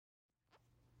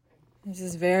This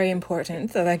is very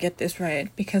important that I get this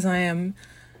right because I am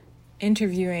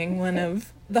interviewing one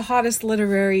of the hottest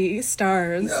literary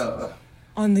stars No.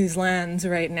 on these lands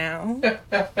right now.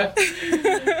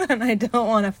 And I don't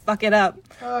want to fuck it up.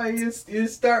 Oh, you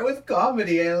start with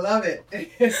comedy. I love it.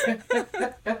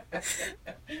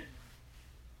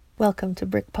 Welcome to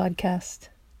Brick Podcast.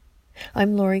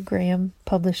 I'm Lori Graham,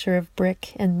 publisher of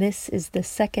Brick, and this is the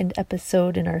second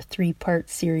episode in our three-part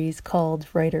series called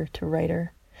Writer to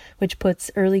Writer, which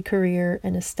puts early career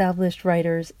and established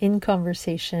writers in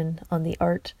conversation on the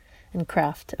art and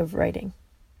craft of writing.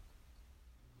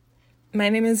 My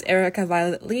name is Erica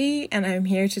Violet Lee, and I'm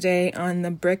here today on the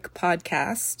Brick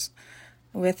Podcast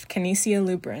with Canisia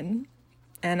Lubrin.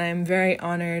 And I'm very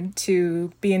honored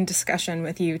to be in discussion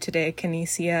with you today,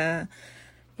 Canisia.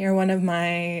 You're one of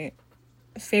my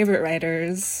favorite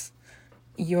writers.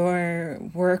 Your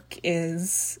work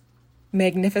is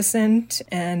magnificent,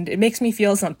 and it makes me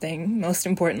feel something, most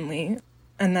importantly.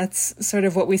 And that's sort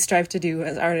of what we strive to do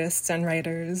as artists and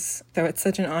writers. So it's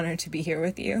such an honor to be here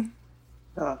with you.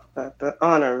 Oh, the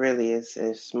honor really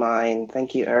is mine.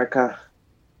 Thank you, Erica.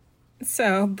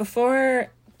 So before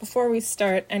we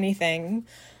start anything,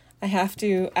 I have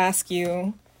to ask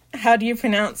you, how do you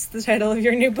pronounce the title of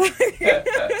your new book?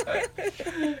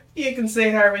 You can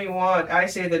say however you want. I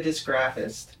say the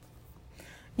Dysgraphist.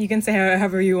 You can say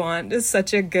however you want. It's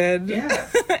such a good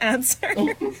answer.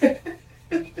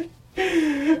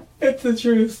 It's the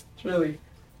truth, really.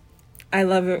 I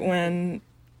love it when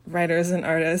writers and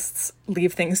artists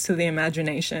leave things to the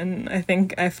imagination. I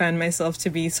think I find myself to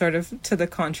be sort of to the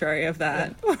contrary of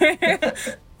that. Where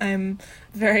I'm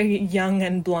very young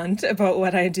and blunt about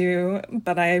what I do,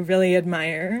 but I really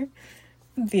admire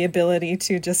the ability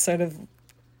to just sort of,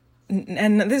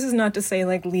 and this is not to say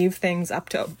like leave things up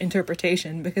to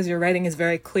interpretation, because your writing is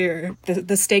very clear.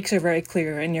 The stakes are very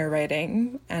clear in your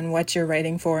writing and what you're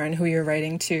writing for and who you're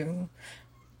writing to,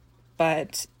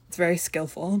 but it's very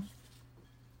skillful.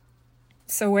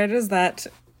 So where does that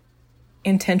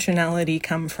intentionality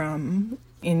come from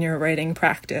in your writing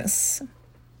practice?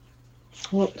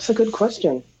 Well, it's a good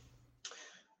question.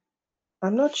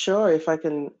 I'm not sure if I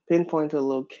can pinpoint a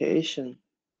location.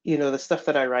 You know, the stuff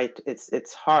that I write,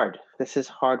 it's hard. This is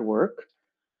hard work,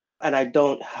 and I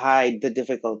don't hide the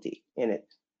difficulty in it.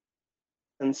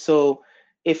 And so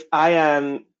if I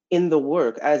am in the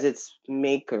work as its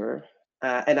maker,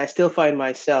 and I still find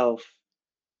myself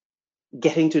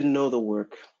getting to know the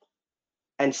work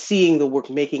and seeing the work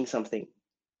making something,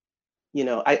 you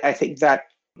know, I think that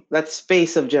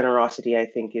space of generosity, I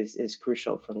think, is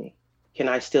crucial for me. Can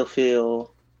I still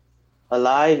feel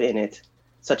alive in it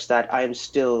such that I'm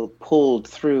still pulled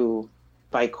through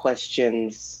by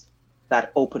questions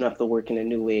that open up the work in a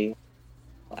new way?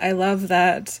 I love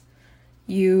that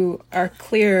you are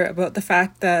clear about the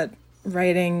fact that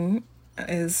writing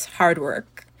is hard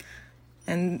work.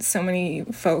 And so many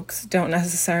folks don't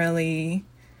necessarily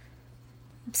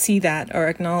see that or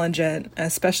acknowledge it,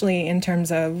 especially in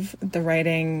terms of the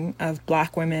writing of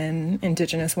Black women,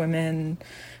 Indigenous women,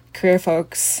 queer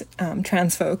folks,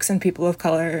 trans folks, and people of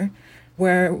color.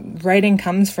 Where writing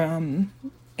comes from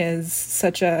is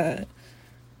such a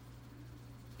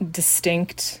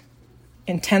distinct,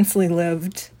 intensely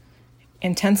lived,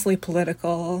 intensely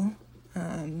political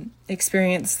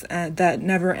experience that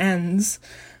never ends.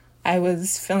 I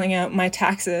was filling out my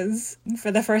taxes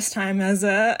for the first time as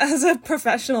a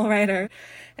professional writer,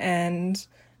 and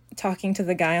talking to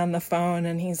the guy on the phone,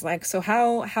 and he's like, so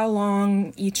how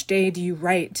long each day do you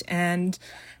write, and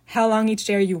how long each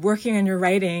day are you working on your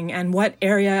writing, and what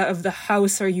area of the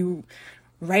house are you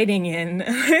writing in?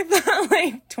 I thought,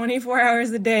 like, 24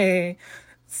 hours a day,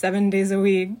 7 days a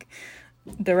week.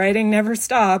 The writing never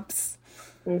stops.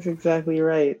 That's exactly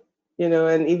right. You know,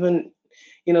 and even,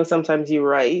 you know, sometimes you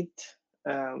write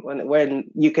when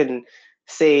you can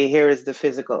say, here is the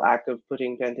physical act of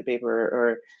putting pen to paper,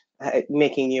 or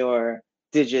making your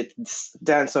digits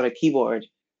dance on a keyboard.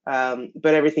 But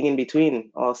everything in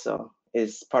between also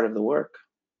is part of the work.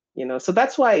 You know, so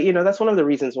that's why, you know, that's one of the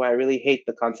reasons why I really hate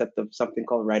the concept of something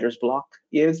called writer's block.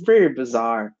 Yeah, it's very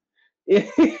bizarre.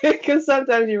 Because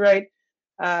sometimes you write,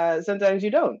 sometimes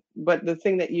you don't. But the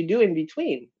thing that you do in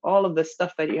between, all of the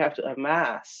stuff that you have to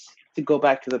amass to go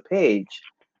back to the page,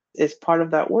 is part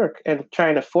of that work. And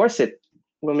trying to force it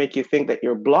will make you think that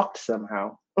you're blocked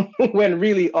somehow, when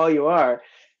really all you are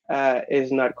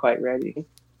is not quite ready.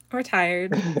 Or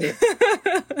tired.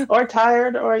 Or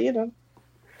tired, or, you know,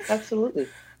 absolutely.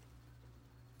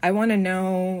 I want to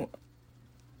know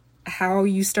how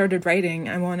you started writing.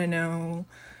 I want to know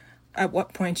at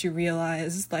what point you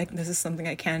realized, like, this is something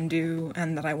I can do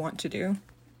and that I want to do.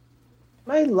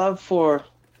 My love for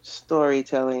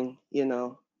storytelling,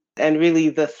 and really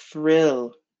the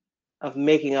thrill of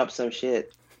making up some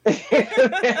shit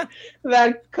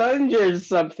that conjures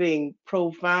something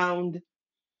profound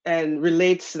and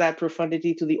relates that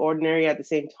profundity to the ordinary at the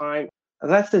same time.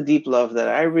 That's the deep love that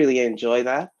I really enjoy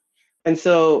that. And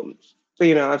so,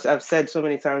 I've said so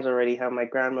many times already how my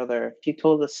grandmother, she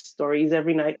told us stories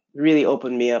every night, really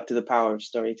opened me up to the power of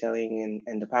storytelling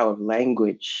and the power of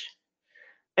language.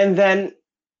 And then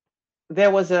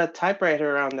there was a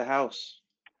typewriter around the house.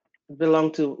 It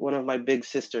belonged to one of my big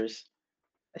sisters.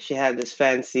 She had this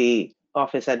fancy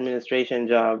office administration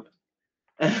job.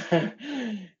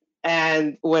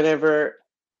 And whenever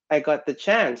I got the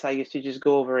chance, I used to just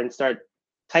go over and start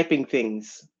typing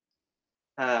things.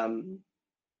 Um,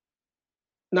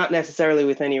 Not necessarily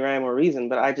with any rhyme or reason,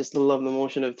 but I just love the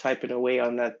motion of typing away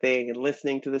on that thing and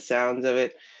listening to the sounds of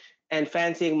it and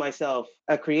fancying myself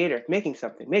a creator, making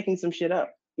something, making some shit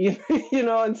up.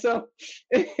 And so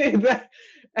that,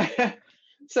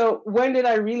 so when did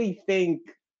I really think,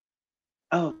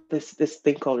 oh, this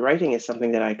thing called writing is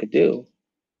something that I could do?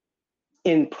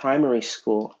 In primary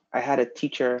school, I had a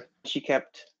teacher, she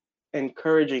kept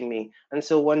encouraging me. And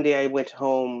so one day I went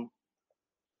home,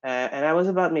 and I was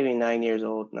about maybe 9 years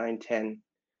old, 9, 10,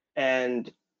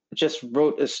 and just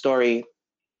wrote a story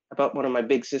about one of my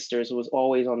big sisters who was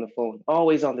always on the phone,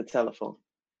 always on the telephone.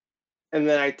 And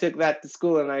then I took that to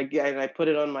school and I put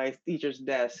it on my teacher's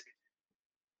desk.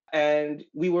 And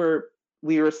we were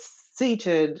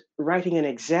seated writing an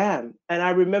exam, and I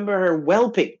remember her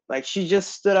whelping. Like she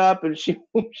just stood up and she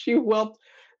she whelped.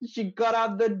 She got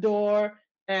out the door,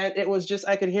 and it was just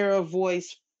I could hear her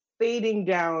voice fading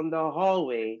down the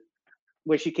hallway.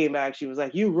 When she came back, she was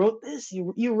like, "You wrote this?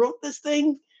 You wrote this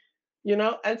thing?"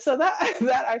 And so that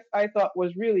that I thought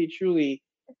was really truly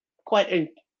quite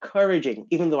encouraging,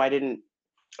 even though I didn't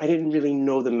really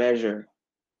know the measure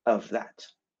of that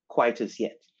quite as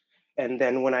yet. And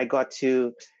then when I got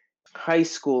to high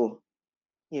school,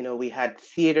 we had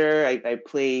theater. I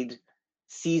played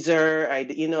Caesar. I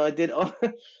did all,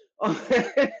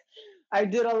 I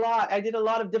did a lot. I did a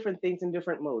lot of different things in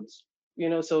different modes.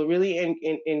 So really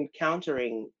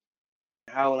encountering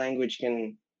how language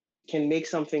can make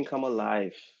something come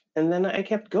alive. And then I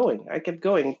kept going. I kept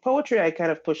going. Poetry, I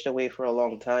kind of pushed away for a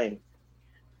long time.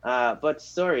 But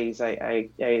stories, I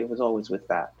was always with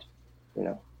that.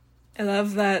 I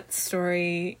love that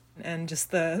story and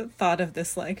just the thought of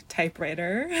this like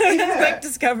typewriter, Yeah. like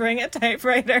discovering a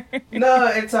typewriter. No,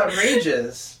 it's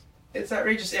outrageous. It's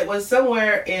outrageous. It was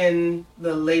somewhere in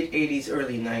the late 80s,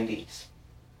 early 90s.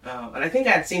 And I think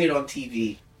I'd seen it on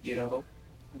TV,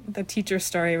 The teacher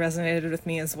story resonated with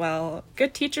me as well.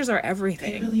 Good teachers are They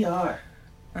everything. really are.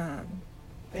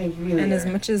 They really And are. as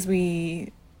much as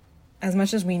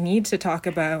we need to talk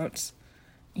about,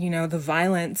 the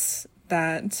violence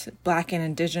that Black and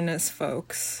Indigenous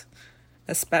folks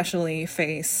especially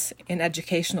face in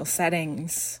educational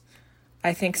settings,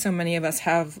 I think so many of us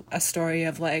have a story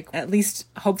of like at least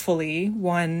hopefully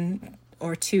one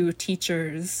or two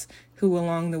teachers who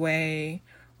along the way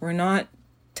were not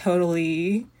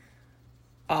totally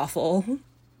awful,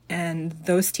 and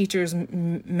those teachers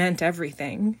meant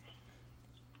everything.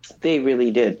 They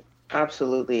really did.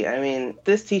 Absolutely. I mean,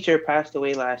 this teacher passed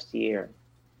away last year,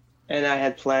 and I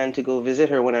had planned to go visit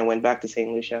her when I went back to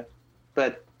St. Lucia.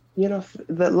 But,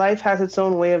 the life has its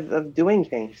own way of doing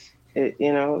things.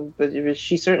 But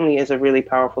she certainly is a really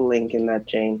powerful link in that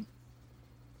chain.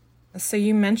 So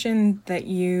you mentioned that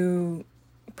you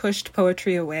pushed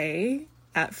poetry away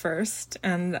at first,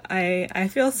 and I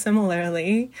feel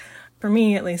similarly. For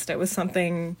me, at least, it was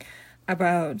something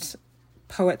about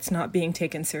poets not being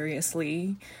taken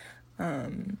seriously,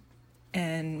 and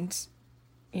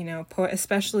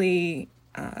especially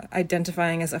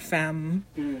identifying as a femme,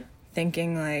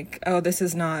 thinking like, oh, this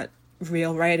is not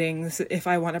real writing. If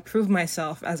I want to prove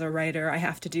myself as a writer, I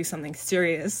have to do something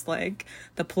serious, like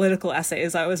the political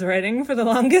essays I was writing for the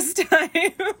longest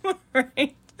time,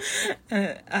 right?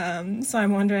 So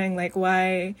I'm wondering, like,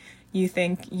 why you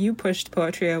think you pushed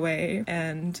poetry away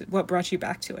and what brought you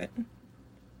back to it.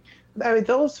 I mean,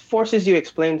 those forces you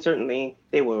explained, certainly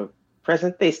they were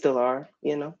present. They still are,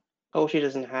 Poetry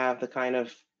doesn't have the kind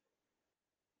of,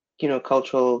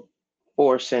 cultural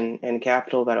force and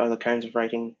capital that other kinds of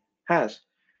writing has.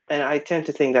 And I tend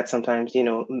to think that sometimes,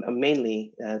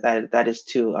 mainly that is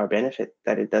to our benefit,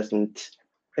 that it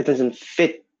doesn't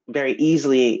fit very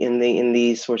easily in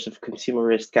these sorts of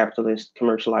consumerist, capitalist,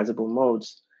 commercializable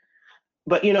modes.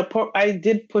 But I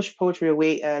did push poetry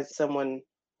away as someone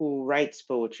who writes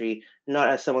poetry, not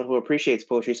as someone who appreciates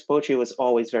poetry. So poetry was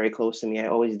always very close to me. I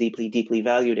always deeply, deeply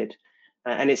valued it.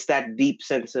 And it's that deep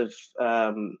sense of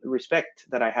respect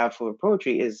that I have for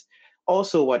poetry is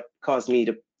also what caused me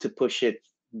to push it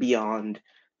beyond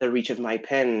the reach of my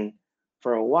pen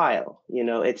for a while.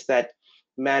 It's that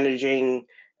managing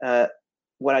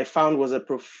what I found was a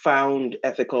profound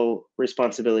ethical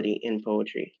responsibility in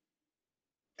poetry.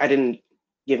 I didn't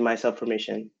give myself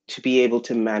permission to be able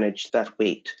to manage that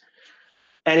weight.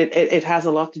 And it has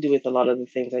a lot to do with a lot of the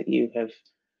things that you have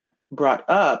brought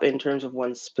up in terms of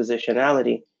one's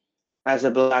positionality as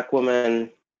a Black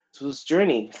woman whose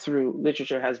journey through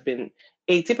literature has been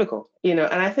atypical, and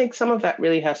I think some of that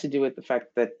really has to do with the fact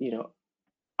that,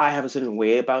 I have a certain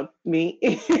way about me.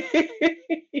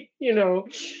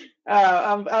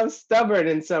 I'm stubborn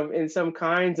in some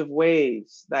kinds of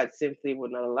ways that simply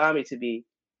would not allow me to be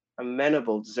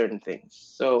amenable to certain things.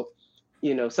 So,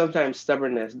 sometimes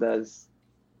stubbornness does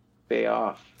pay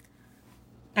off.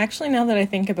 Actually, now that I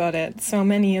think about it, so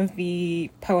many of the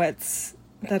poets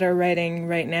that are writing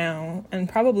right now, and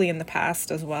probably in the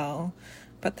past as well,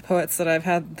 but the poets that I've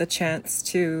had the chance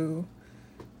to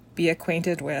be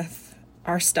acquainted with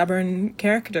are stubborn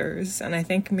characters. And I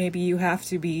think maybe you have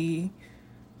to be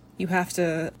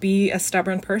a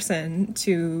stubborn person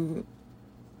to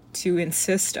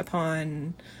insist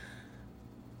upon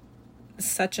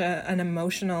such an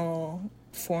emotional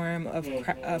form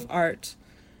of art,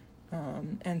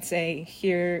 and say,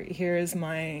 here's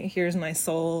my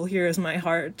soul, here's my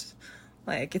heart,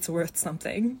 like it's worth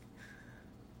something.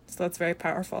 So that's very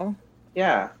powerful.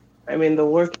 Yeah, I mean, the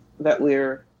work that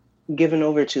we're given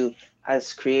over to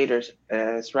as creators,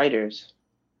 as writers,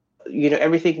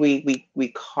 everything we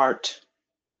cart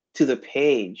to the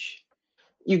page,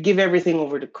 you give everything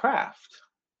over to craft,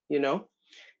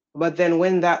 but then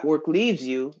when that work leaves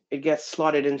you, it gets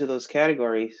slotted into those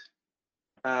categories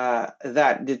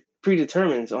that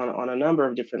predetermines on a number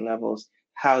of different levels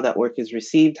how that work is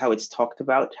received, how it's talked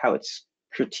about, how it's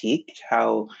critiqued,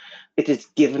 how it is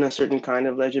given a certain kind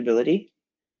of legibility.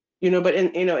 But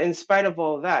in spite of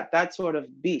all that, that sort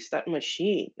of beast, that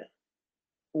machine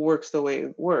works the way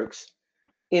it works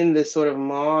in this sort of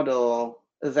model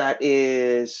that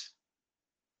is,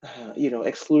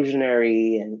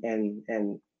 exclusionary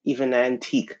and even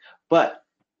antique. But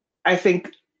I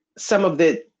think some of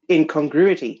the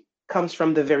incongruity comes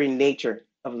from the very nature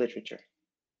of literature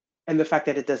and the fact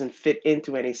that it doesn't fit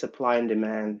into any supply and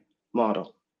demand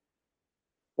model.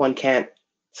 One can't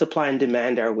supply and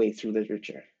demand our way through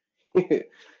literature.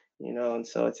 And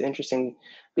so it's interesting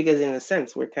because in a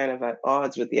sense we're kind of at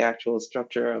odds with the actual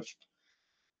structure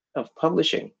of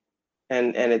publishing,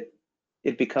 and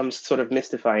it becomes sort of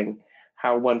mystifying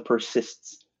how one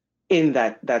persists in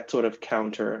that sort of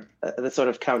counter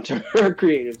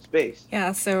creative space.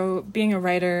 Yeah, so being a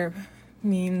writer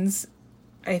means,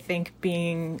 I think,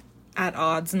 being at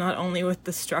odds not only with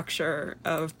the structure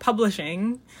of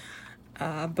publishing,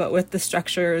 but with the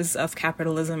structures of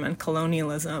capitalism and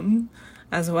colonialism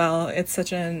as well. It's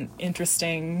such an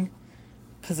interesting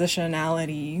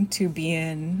positionality to be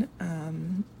in,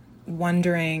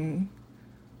 wondering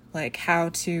like how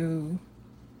to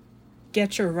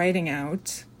get your writing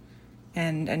out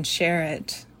and share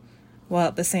it, while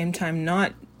at the same time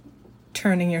not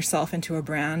turning yourself into a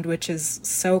brand, which is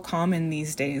so common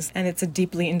these days. And it's a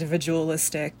deeply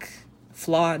individualistic,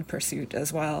 flawed pursuit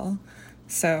as well.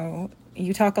 So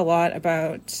you talk a lot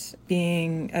about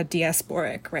being a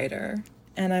diasporic writer,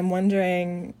 and I'm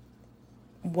wondering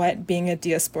what being a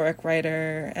diasporic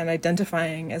writer and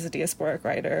identifying as a diasporic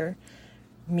writer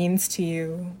means to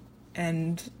you,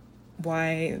 and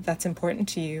why that's important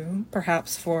to you,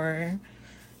 perhaps for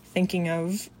thinking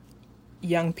of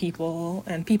young people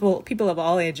and people of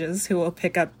all ages who will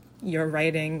pick up your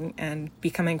writing and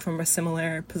be coming from a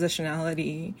similar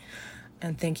positionality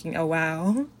and thinking, oh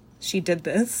wow, she did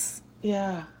this.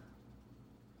 Yeah.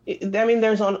 I mean,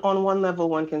 there's on one level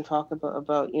one can talk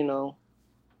about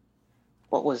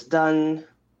what was done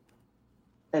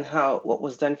and how what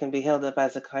was done can be held up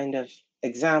as a kind of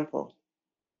example.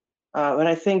 But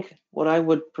I think what I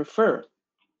would prefer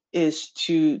is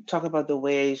to talk about the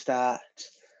ways that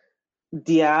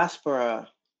diaspora,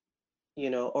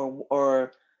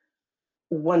 or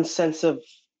one sense of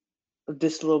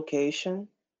dislocation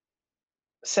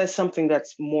says something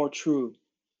that's more true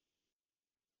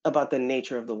about the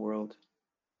nature of the world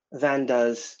than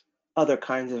does other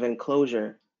kinds of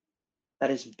enclosure that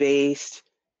is based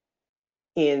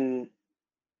in,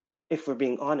 if we're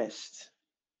being honest,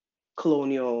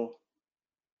 colonial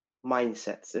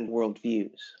mindsets and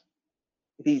worldviews.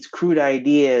 These crude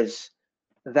ideas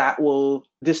that will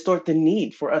distort the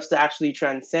need for us to actually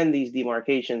transcend these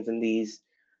demarcations and these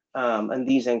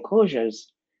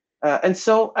enclosures And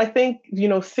so I think,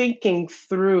 thinking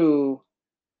through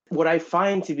what I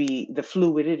find to be the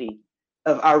fluidity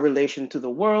of our relation to the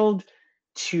world,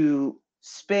 to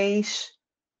space,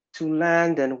 to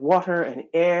land and water and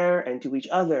air, and to each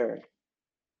other,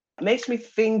 makes me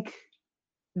think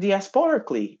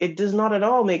diasporically. It does not at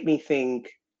all make me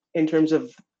think in terms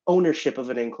of ownership of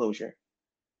an enclosure.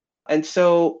 And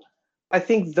so I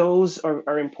think those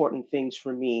are important things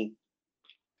for me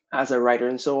as a writer.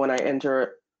 And so when I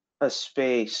enter a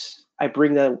space, I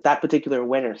bring that particular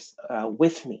awareness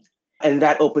with me. And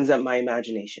that opens up my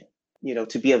imagination,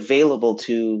 to be available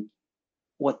to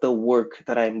what the work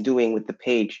that I'm doing with the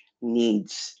page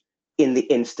needs in the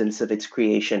instance of its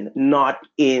creation, not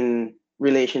in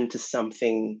relation to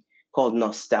something called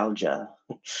nostalgia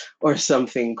or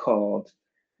something called,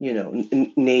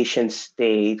 nation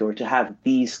state, or to have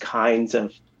these kinds uh,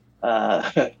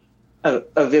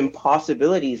 of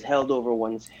impossibilities held over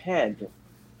one's head.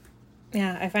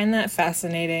 Yeah, I find that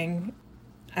fascinating.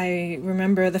 I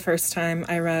remember the first time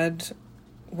I read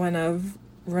one of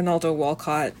Ronaldo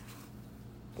Walcott,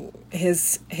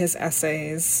 his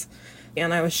essays,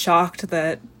 and I was shocked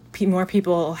that more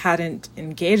people hadn't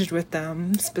engaged with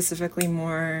them, specifically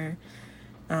more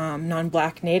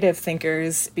non-Black Native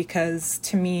thinkers, because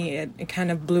to me it kind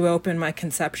of blew open my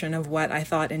conception of what I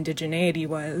thought indigeneity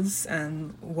was,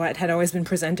 and what had always been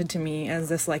presented to me as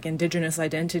this like indigenous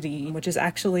identity, which is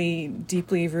actually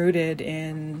deeply rooted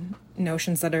in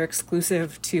notions that are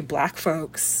exclusive to Black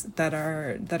folks, that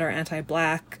are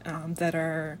anti-Black, that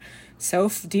are so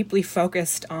deeply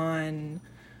focused on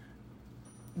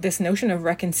this notion of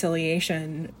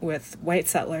reconciliation with white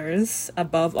settlers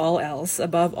above all else,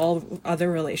 above all other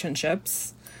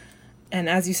relationships. And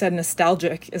as you said,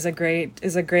 nostalgic is a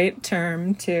great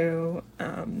term to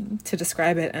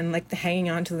describe it, and like the hanging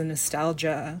on to the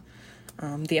nostalgia,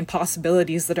 the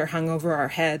impossibilities that are hung over our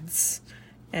heads,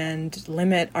 and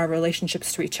limit our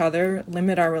relationships to each other,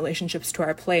 limit our relationships to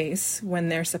our place when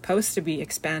they're supposed to be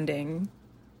expanding.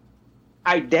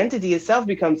 Identity itself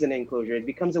becomes an enclosure. It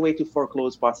becomes a way to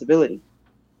foreclose possibility,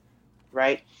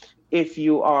 right? If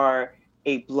you are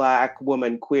a Black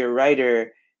woman queer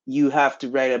writer, you have to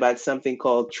write about something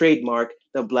called trademark,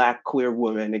 the Black queer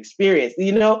woman experience,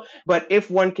 But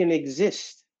if one can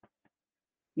exist,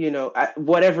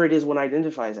 whatever it is one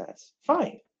identifies as,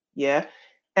 fine, yeah?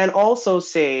 And also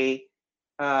say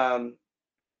that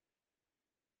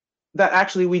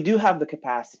actually we do have the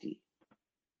capacity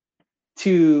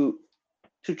to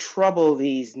trouble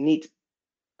these neat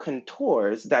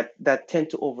contours that tend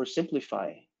to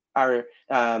oversimplify our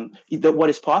what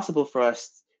is possible for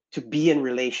us to be in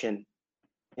relation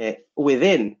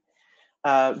within.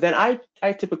 Then I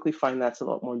typically find that's a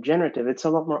lot more generative. It's a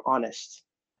lot more honest,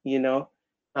 and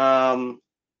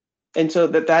so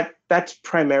that's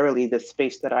primarily the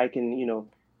space that I can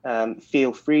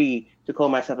feel free to call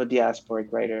myself a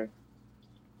diasporic writer,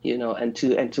 and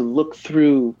to look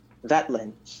through that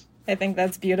lens. I think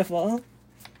that's beautiful.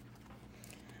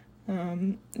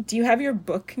 Do you have your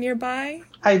book nearby?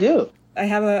 I do. I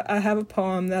have a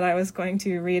poem that I was going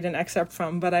to read an excerpt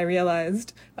from, but I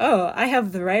realized, I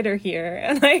have the writer here,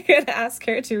 and I could ask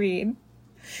her to read.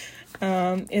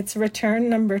 It's Return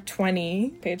number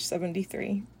 20, page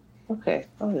 73. Okay,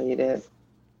 I'll read it.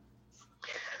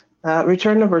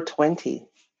 Return number 20.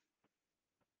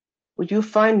 Would you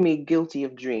find me guilty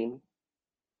of dream,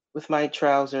 with my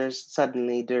trousers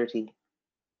suddenly dirty,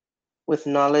 with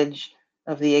knowledge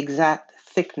of the exact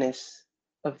thickness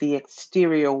of the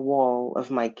exterior wall of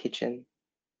my kitchen,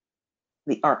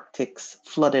 the Arctic's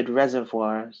flooded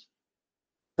reservoirs,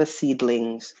 the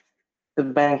seedlings, the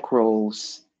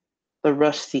bankrolls, the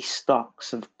rusty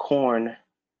stalks of corn,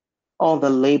 all the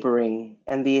laboring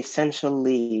and the essential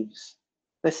leaves,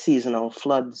 the seasonal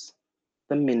floods,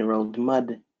 the mineraled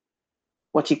mud,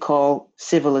 what you call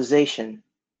civilization,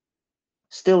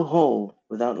 still whole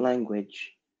without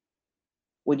language.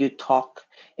 Would you talk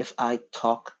if I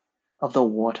talk of the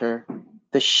water,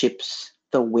 the ships,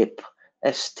 the whip,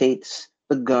 estates,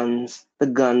 the guns,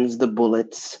 the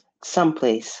bullets,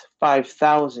 someplace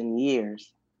 5,000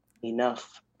 years,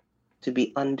 enough to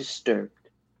be undisturbed?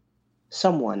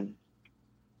 Someone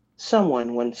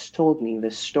once told me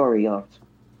the story of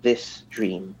this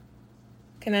dream.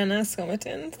 Kanana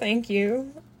Somatin, thank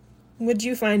you. Would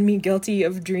you find me guilty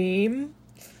of dream?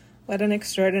 What an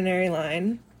extraordinary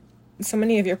line. So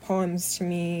many of your poems to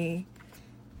me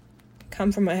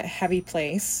come from a heavy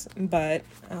place, but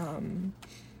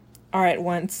are at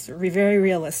once very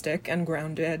realistic and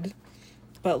grounded,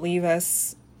 but leave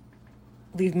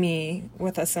me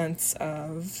with a sense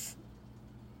of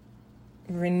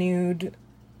renewed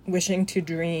wishing to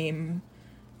dream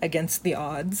against the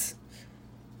odds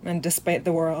and despite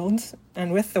the world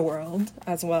and with the world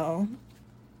as well.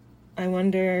 I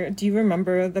wonder, do you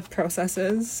remember the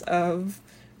processes of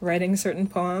writing certain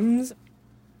poems?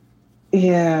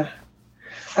 Yeah.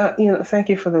 Thank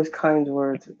you for those kind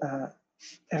words,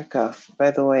 Erica,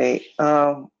 by the way.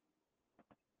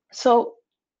 So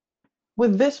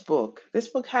with this book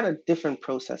had a different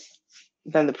process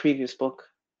than the previous book,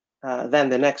 than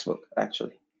the next book,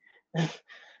 actually.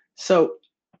 So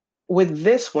with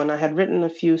this one, I had written a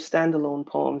few standalone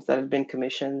poems that had been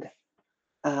commissioned.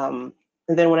 And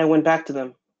then when I went back to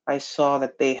them, I saw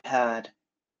that they had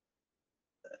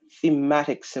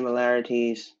thematic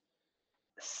similarities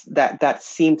that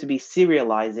seemed to be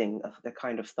serializing of the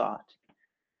kind of thought.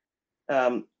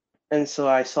 And so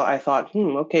I thought,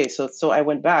 okay, so I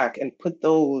went back and put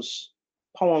those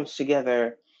poems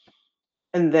together.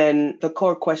 And then the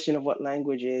core question of what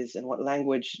language is and what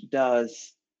language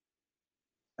does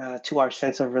to our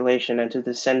sense of relation and to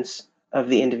the sense of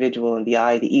the individual and the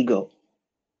I, the ego,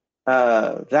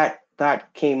 that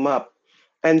came up.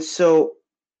 And so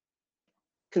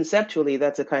conceptually,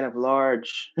 that's a kind of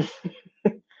large,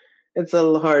 it's a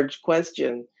large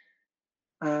question.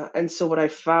 And so what I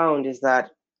found is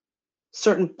that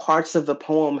certain parts of the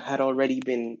poem had already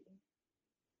been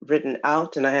written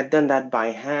out, and I had done that by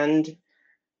hand.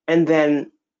 And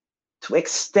then to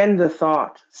extend the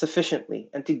thought sufficiently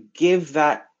and to give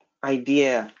that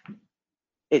idea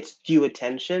its due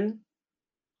attention,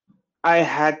 I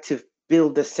had to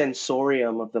build the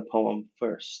sensorium of the poem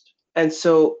first. And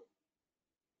so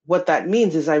what that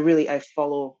means is I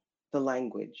follow the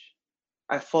language.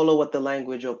 I follow what the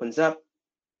language opens up,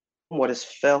 what is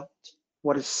felt,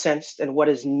 what is sensed, and what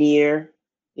is near,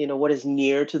 what is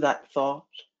near to that thought.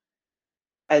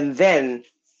 And then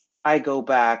I go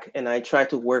back and I try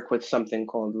to work with something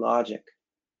called logic.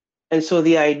 And so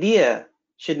the idea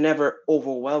should never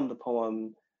overwhelm the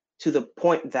poem to the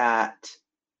point that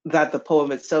the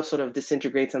poem itself sort of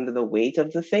disintegrates under the weight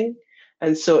of the thing.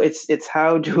 And so it's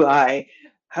how do I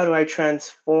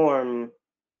transform,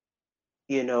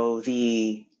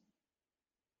 the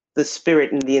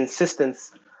spirit and the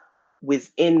insistence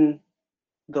within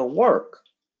the work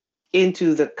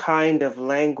into the kind of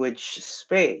language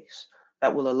space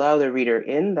that will allow the reader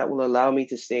in, that will allow me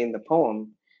to stay in the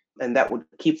poem, and that would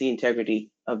keep the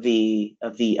integrity of the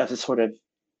sort of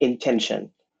intention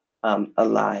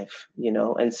alive,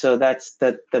 And so that's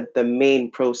the main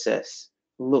process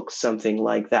looks something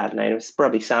like that. And it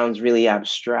probably sounds really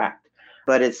abstract,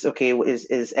 but it's okay.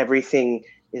 Is everything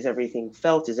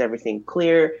felt? Is everything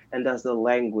clear? And does the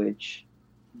language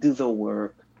do the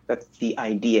work that the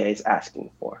idea is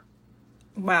asking for?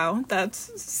 Wow,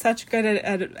 that's such good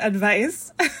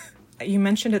advice. You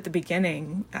mentioned at the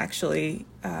beginning, actually,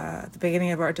 the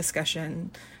beginning of our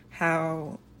discussion,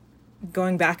 how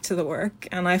going back to the work,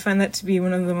 and I find that to be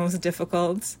one of the most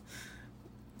difficult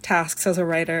tasks as a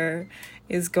writer,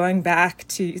 is going back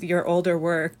to your older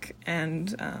work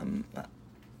and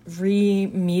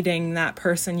re-meeting that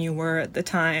person you were at the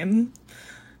time,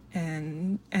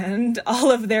 and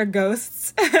all of their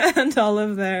ghosts and all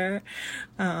of their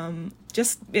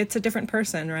just, it's a different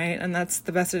person, right? And that's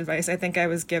the best advice I think I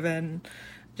was given,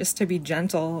 just to be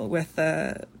gentle with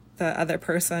the other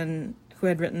person who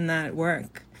had written that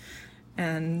work.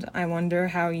 And I wonder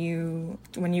how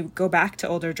when you go back to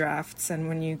older drafts and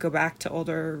when you go back to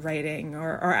older writing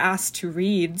or are asked to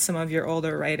read some of your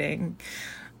older writing,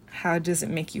 how does it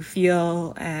make you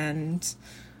feel, and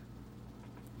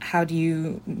how do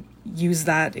you use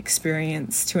that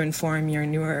experience to inform your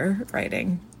newer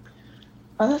writing?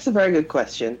 Oh, that's a very good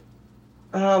question.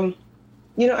 I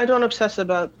don't obsess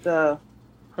about the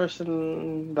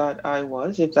person that I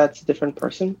was, if that's a different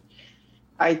person.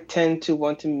 I tend to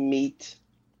want to meet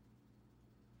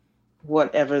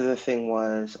whatever the thing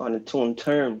was on its own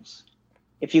terms.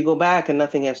 If you go back and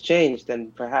nothing has changed,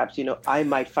 then perhaps, I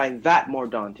might find that more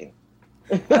daunting.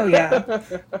 Oh, yeah.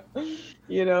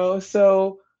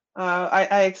 So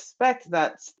I expect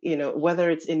that, whether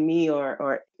it's in me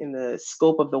or in the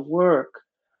scope of the work,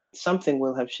 something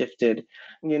will have shifted,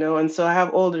 and so I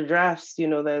have older drafts,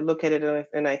 that I look at it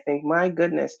and I think, my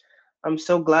goodness, I'm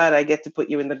so glad I get to put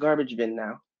you in the garbage bin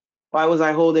now. Why was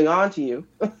I holding on to you?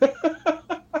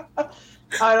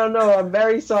 I don't know. I'm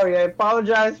very sorry. I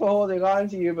apologize for holding on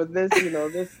to you, but this,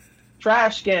 this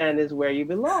trash can is where you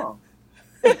belong.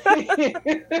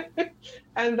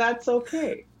 And that's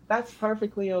okay. That's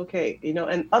perfectly okay.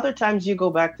 And other times you go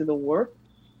back to the work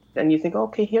and you think,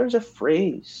 okay, here's a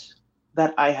phrase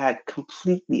that I had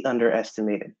completely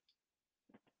underestimated.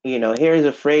 Here's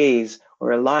a phrase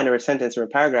or a line or a sentence or a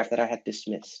paragraph that I had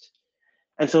dismissed.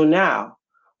 And so now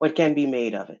what can be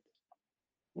made of it?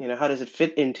 How does it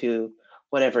fit into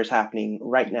whatever's happening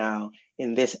right now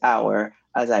in this hour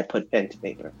as I put pen to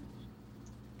paper?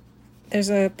 There's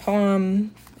a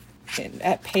poem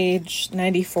at page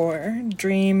 94,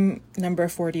 Dream number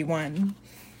 41.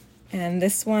 And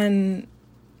this one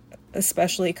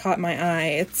especially caught my eye.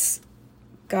 It's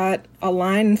got a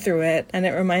line through it, and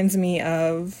it reminds me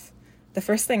of, the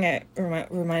first thing it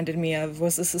reminded me of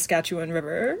was the Saskatchewan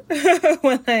River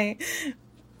when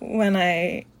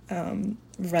I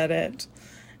read it.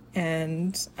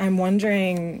 And I'm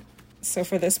wondering, so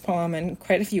for this poem and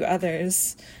quite a few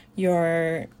others,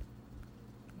 the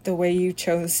way you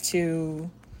chose to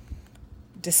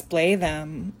display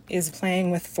them is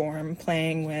playing with form,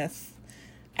 playing with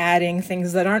adding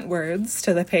things that aren't words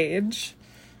to the page.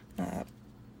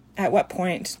 At what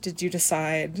point did you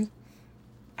decide,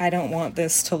 I don't want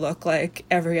this to look like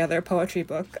every other poetry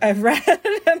book I've read,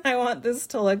 and I want this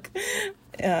to look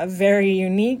very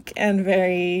unique and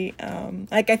very,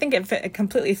 I think it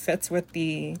completely fits with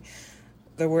the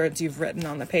words you've written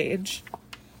on the page?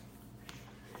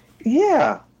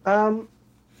 Yeah.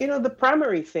 The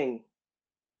primary thing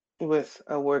with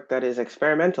a work that is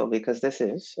experimental, because this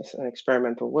is an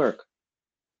experimental work,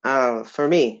 for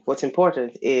me, what's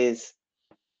important is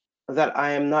that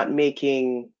I am not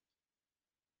making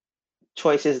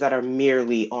choices that are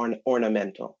merely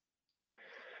ornamental.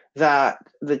 That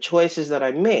the choices that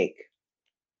I make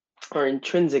are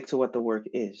intrinsic to what the work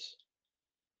is,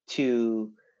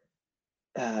 to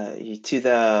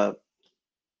the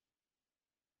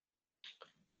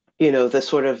the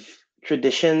sort of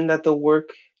tradition that the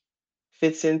work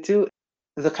fits into,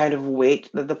 the kind of weight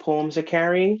that the poems are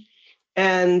carrying,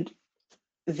 and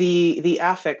the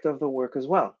affect of the work as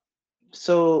well.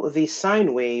 So the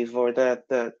sine wave, or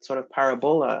the sort of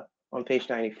parabola on page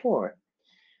 94,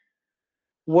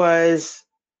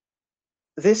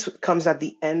 this comes at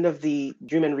the end of the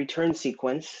dream and return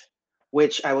sequence,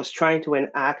 which I was trying to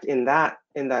enact in that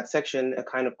section, a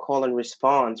kind of call and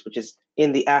response, which is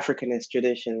in the Africanist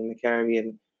tradition in the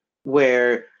Caribbean,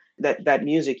 where that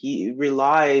music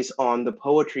relies on the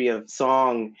poetry of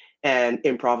song and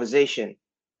improvisation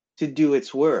to do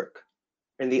its work,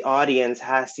 and the audience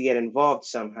has to get involved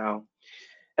somehow.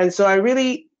 And so I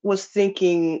really was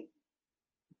thinking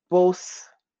both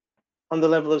on the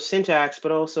level of syntax,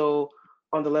 but also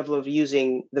on the level of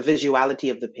using the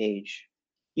visuality of the page,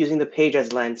 using the page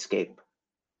as landscape,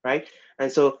 right?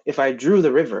 And so if I drew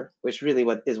the river, which really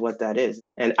what that is,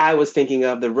 and I was thinking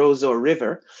of the Roseau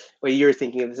River, where you're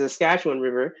thinking of the Saskatchewan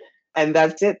River, and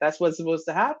that's it. That's what's supposed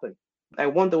to happen. I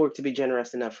want the work to be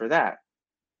generous enough for that.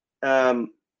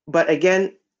 But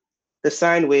again, the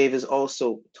sine wave is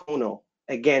also tonal.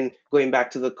 Again, going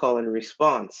back to the call and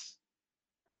response.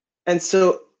 And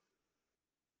so,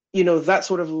 that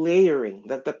sort of layering,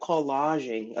 that the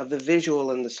collaging of the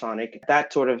visual and the sonic,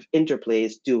 that sort of interplay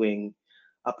is doing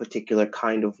a particular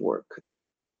kind of work.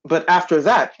 But after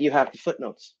that, you have the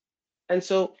footnotes. And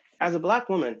so as a Black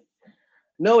woman,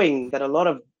 knowing that a lot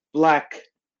of Black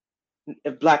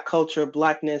culture,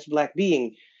 Blackness, Black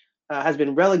being has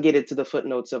been relegated to the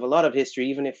footnotes of a lot of history,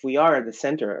 even if we are at the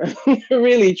center,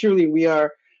 really, truly, we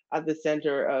are at the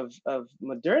center of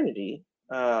modernity,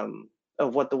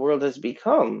 of what the world has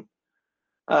become.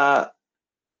 That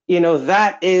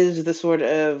is the sort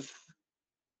of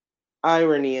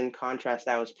irony and contrast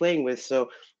I was playing with.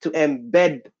 So to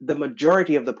embed the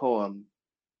majority of the poem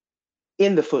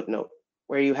in the footnote,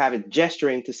 where you have it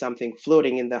gesturing to something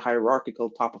floating in the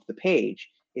hierarchical top of the page,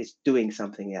 is doing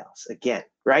something else again,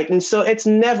 right? And so it's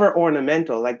never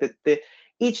ornamental. Like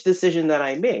each decision that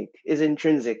I make is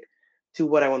intrinsic to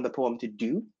what I want the poem to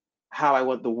do, how I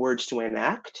want the words to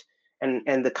enact,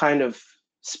 and the kind of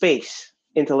space,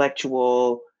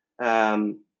 intellectual,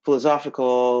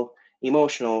 philosophical,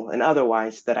 emotional, and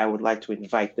otherwise, that I would like to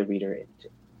invite the reader into.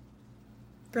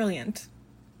 Brilliant.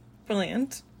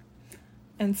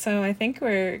 And so I think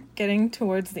we're getting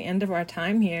towards the end of our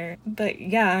time here. But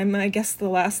yeah, I guess the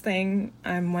last thing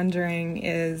I'm wondering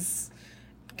is,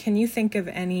 can you think of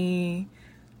any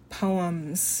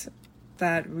poems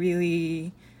that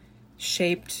really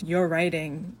shaped your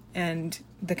writing and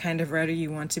the kind of writer you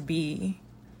want to be?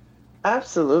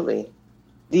 Absolutely.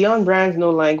 Dionne Brand's No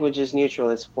Language is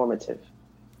Neutral is formative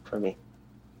for me.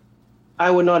 I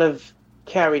would not have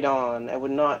carried on. I would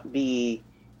not be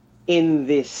in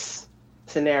this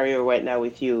scenario right now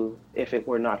with you if it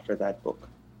were not for that book.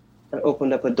 It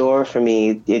opened up a door for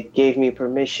me. It gave me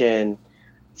permission.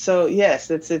 So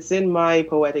yes, it's in my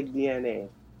poetic DNA.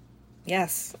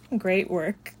 Yes, great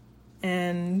work.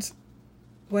 And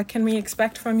what can we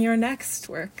expect from your next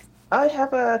work? I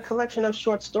have a collection of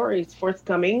short stories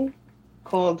forthcoming.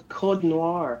 called Code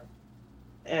Noir.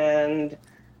 And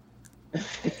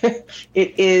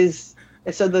it is,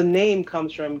 so the name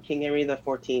comes from King Henry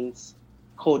XIV's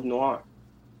Code Noir,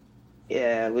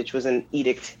 which was an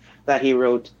edict that he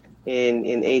wrote in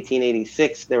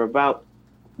 1886, thereabout,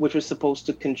 which was supposed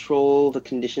to control the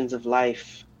conditions of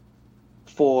life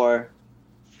for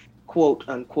quote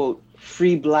unquote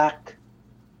free black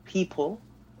people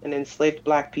and enslaved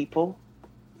black people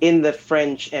in the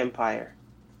French Empire.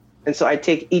 And so I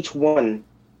take each one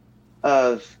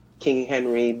of King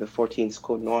Henry XIV's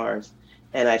Code Noirs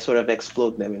and I sort of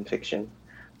explode them in fiction.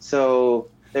 So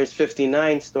there's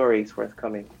 59 stories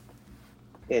forthcoming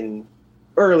in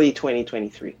early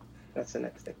 2023. That's the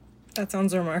next thing. That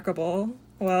sounds remarkable.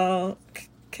 Well,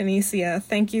 Kinesia,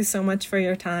 thank you so much for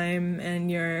your time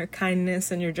and your kindness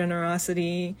and your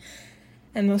generosity.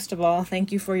 And most of all,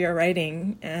 thank you for your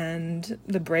writing and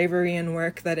the bravery and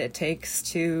work that it takes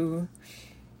to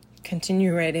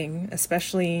continue writing,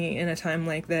 especially in a time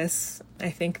like this. I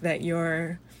think that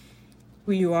you're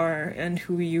who you are and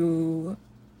who you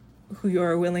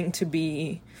are willing to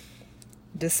be,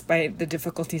 despite the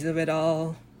difficulties of it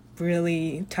all,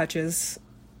 really touches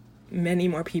many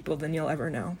more people than you'll ever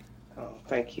know. Oh,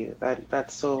 thank you.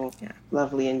 That's so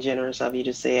lovely and generous of you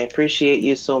to say. I appreciate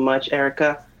you so much,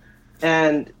 Erica.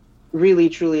 And really,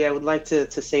 truly, I would like to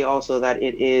say also that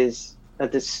it is a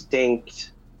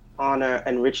distinct honor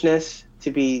and richness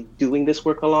to be doing this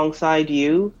work alongside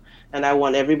you. And I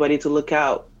want everybody to look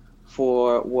out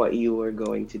for what you are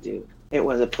going to do. It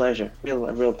was a pleasure, a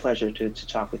real pleasure to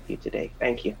talk with you today.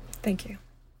 Thank you. Thank you.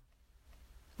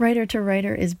 Writer to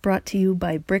Writer is brought to you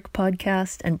by Brick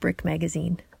Podcast and Brick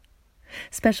Magazine.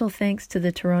 Special thanks to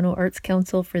the Toronto Arts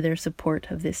Council for their support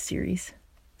of this series.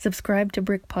 Subscribe to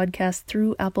Brick Podcast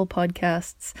through Apple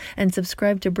Podcasts and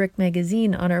subscribe to Brick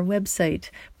Magazine on our website,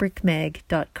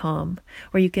 brickmag.com,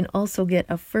 where you can also get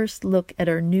a first look at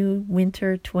our new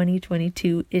winter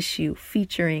 2022 issue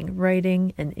featuring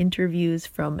writing and interviews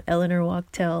from Eleanor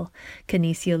Wachtel,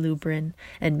 Kinesia Lubrin,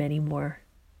 and many more.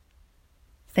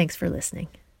 Thanks for listening.